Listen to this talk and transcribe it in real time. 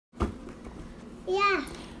Yeah.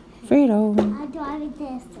 Fredo. I'll drive it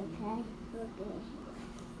this, okay?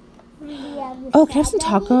 Oh, can I have some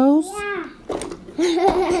tacos?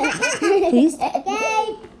 Yeah. Please?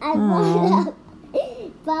 Okay. I want a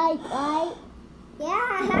bike.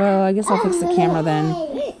 Yeah. Well, I guess I'll fix the camera then.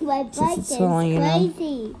 My bike it's is slowing, you know.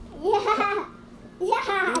 crazy. Yeah.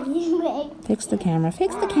 Yeah. Fix the camera.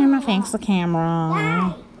 Fix the camera. Fix the camera.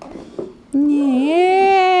 Yeah. Yay!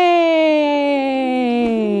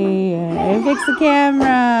 Fix the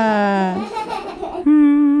camera.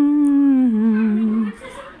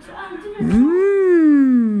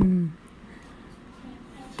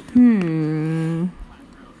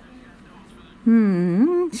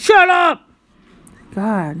 Shut up!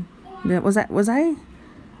 God. Was I?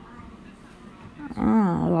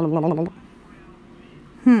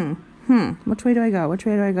 Which way do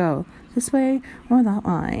I go? This way or that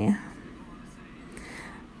way?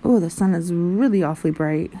 Oh, the sun is really awfully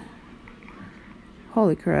bright.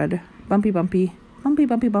 Holy crud. Bumpy.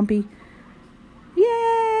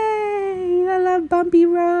 Yay! I love bumpy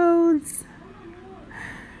roads.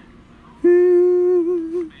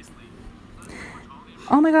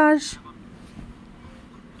 Oh my gosh.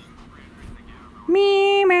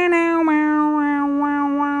 Me, meow, meow, wow,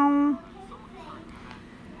 wow, wow.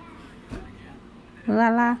 La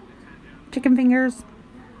la. Chicken fingers.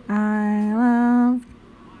 I love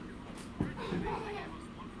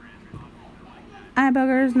eye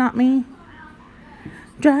boogers, not me.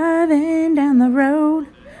 Driving down the road.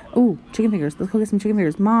 Oh, chicken fingers. Let's go get some chicken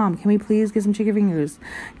fingers. Mom, can we please get some chicken fingers?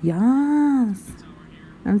 Yes.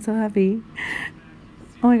 I'm so happy.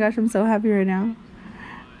 Oh my gosh, I'm so happy right now.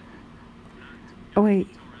 Oh wait.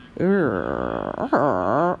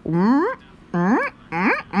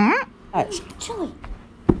 Chili.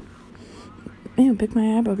 Man, pick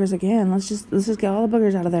my eye boogers again. Let's just get all the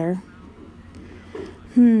boogers out of there.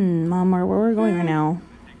 Mom, where we're going right now?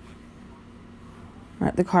 We're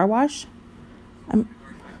at the car wash. I'm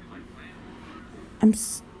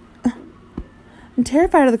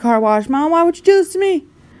terrified of the car wash. Mom, why would you do this to me?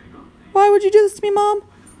 Why would you do this to me, Mom?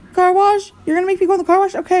 Car wash? You're gonna make me go in the car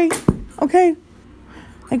wash? Okay.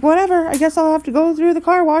 Like, whatever. I guess I'll have to go through the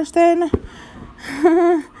car wash then.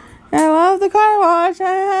 I love the car wash.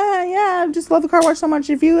 Yeah, I just love the car wash so much.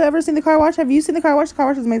 If you ever seen the car wash, have you seen the car wash? The car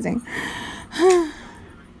wash is amazing.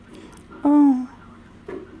 Oh.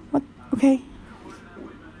 What? Okay.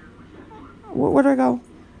 Where do I go?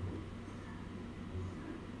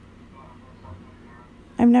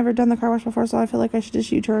 I've never done the car wash before, so I feel like I should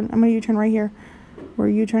just U-turn. I'm going to U-turn right here. We're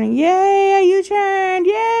U-turning. Yay! I U-turned!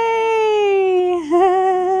 Yay!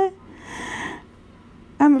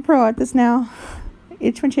 I'm a pro at this now.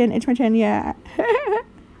 Itch my chin, yeah.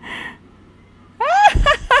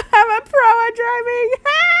 I'm a pro at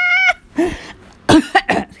driving.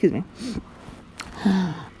 Excuse me.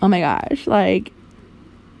 Oh my gosh, like,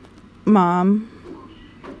 Mom.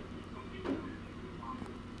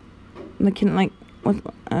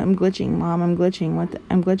 I'm glitching, Mom. I'm glitching.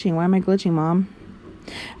 I'm glitching. Why am I glitching, Mom?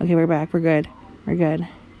 Okay, we're back. We're good.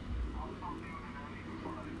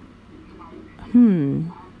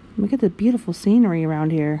 Look at the beautiful scenery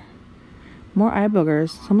around here. More eye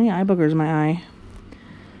boogers. So many eye boogers in my eye.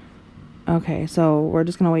 Okay, so we're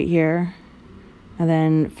just gonna wait here and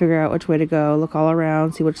then figure out which way to go. Look all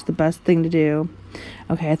around, see what's the best thing to do.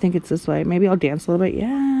 Okay, I think it's this way. Maybe I'll dance a little bit.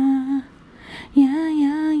 Yeah.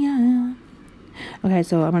 Okay,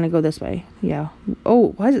 so I'm gonna go this way. Yeah.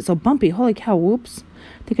 Oh, why is it so bumpy? Holy cow, whoops.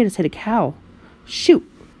 I think I just hit a cow. Shoot.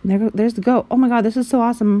 There's the goat. Oh my god, this is so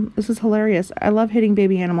awesome. This is hilarious. I love hitting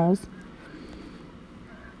baby animals.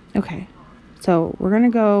 Okay. So we're gonna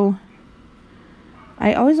go.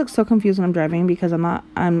 I always look so confused when I'm driving because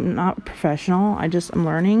I'm not professional. I'm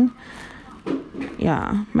learning.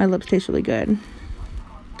 Yeah, my lips taste really good.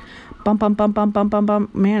 Bump.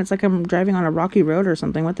 Man, it's like I'm driving on a rocky road or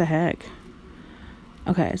something. What the heck?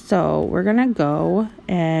 Okay, so we're gonna go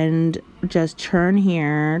and just turn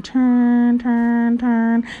here. Turn.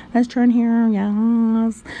 Let's turn here,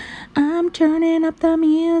 yes. I'm turning up the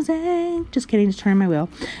music. Just kidding, just turning my wheel.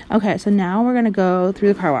 Okay, so now we're gonna go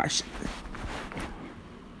through the car wash.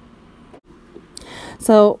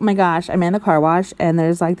 So, my gosh, I'm in the car wash and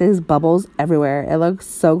there's like these bubbles everywhere. It looks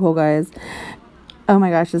so cool, guys. Oh my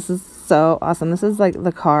gosh, this is so awesome. This is like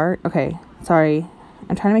the car. Okay, sorry.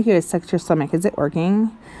 I'm trying to make you guys sex your stomach. Is it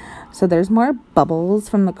working? So there's more bubbles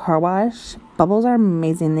from the car wash. Bubbles are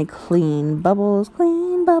amazing. They clean. Bubbles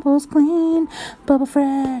clean. Bubble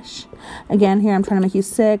fresh. Again, here I'm trying to make you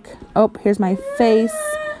sick. Oh, here's my face.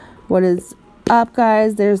 What is up,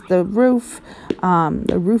 guys? There's the roof.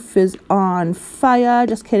 The roof is on fire.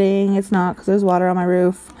 Just kidding. It's not because there's water on my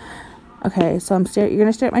roof. Okay, so you're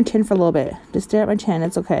gonna stare at my chin for a little bit. Just stare at my chin.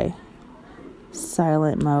 It's okay.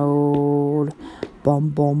 Silent mode. Boom,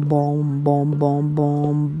 boom, boom, boom, boom,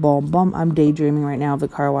 boom, boom, boom. I'm daydreaming right now of the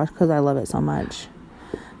car wash because I love it so much.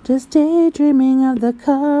 Just daydreaming of the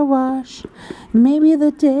car wash. Maybe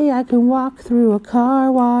the day I can walk through a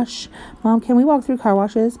car wash. Mom, can we walk through car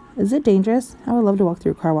washes? Is it dangerous? I would love to walk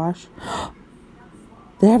through a car wash.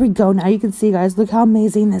 There we go. Now you can see, guys. Look how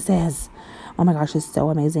amazing this is. Oh my gosh, it's so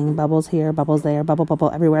amazing. Bubbles here, bubbles there, bubble,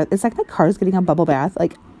 bubble everywhere. It's like my car is getting a bubble bath.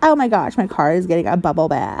 Like, oh my gosh, my car is getting a bubble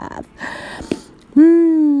bath.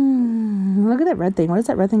 Look at that red thing. What does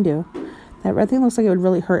that red thing do? That red thing looks like it would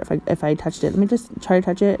really hurt if I touched it. Let me just try to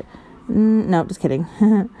touch it. No, just kidding.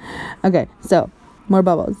 Okay, so more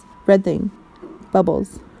bubbles. Red thing.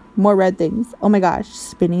 Bubbles. More red things. Oh my gosh.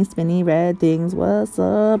 Spinny, spinny red things. What's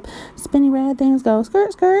up? Spinny red things go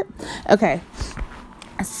skirt, skirt. Okay.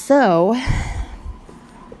 So,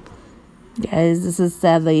 guys, this is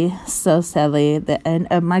so sadly, the end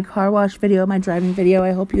of my car wash video, my driving video.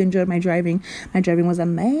 I hope you enjoyed my driving. My driving was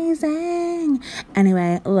amazing.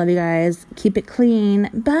 Anyway, love you guys. Keep it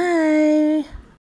clean. Bye.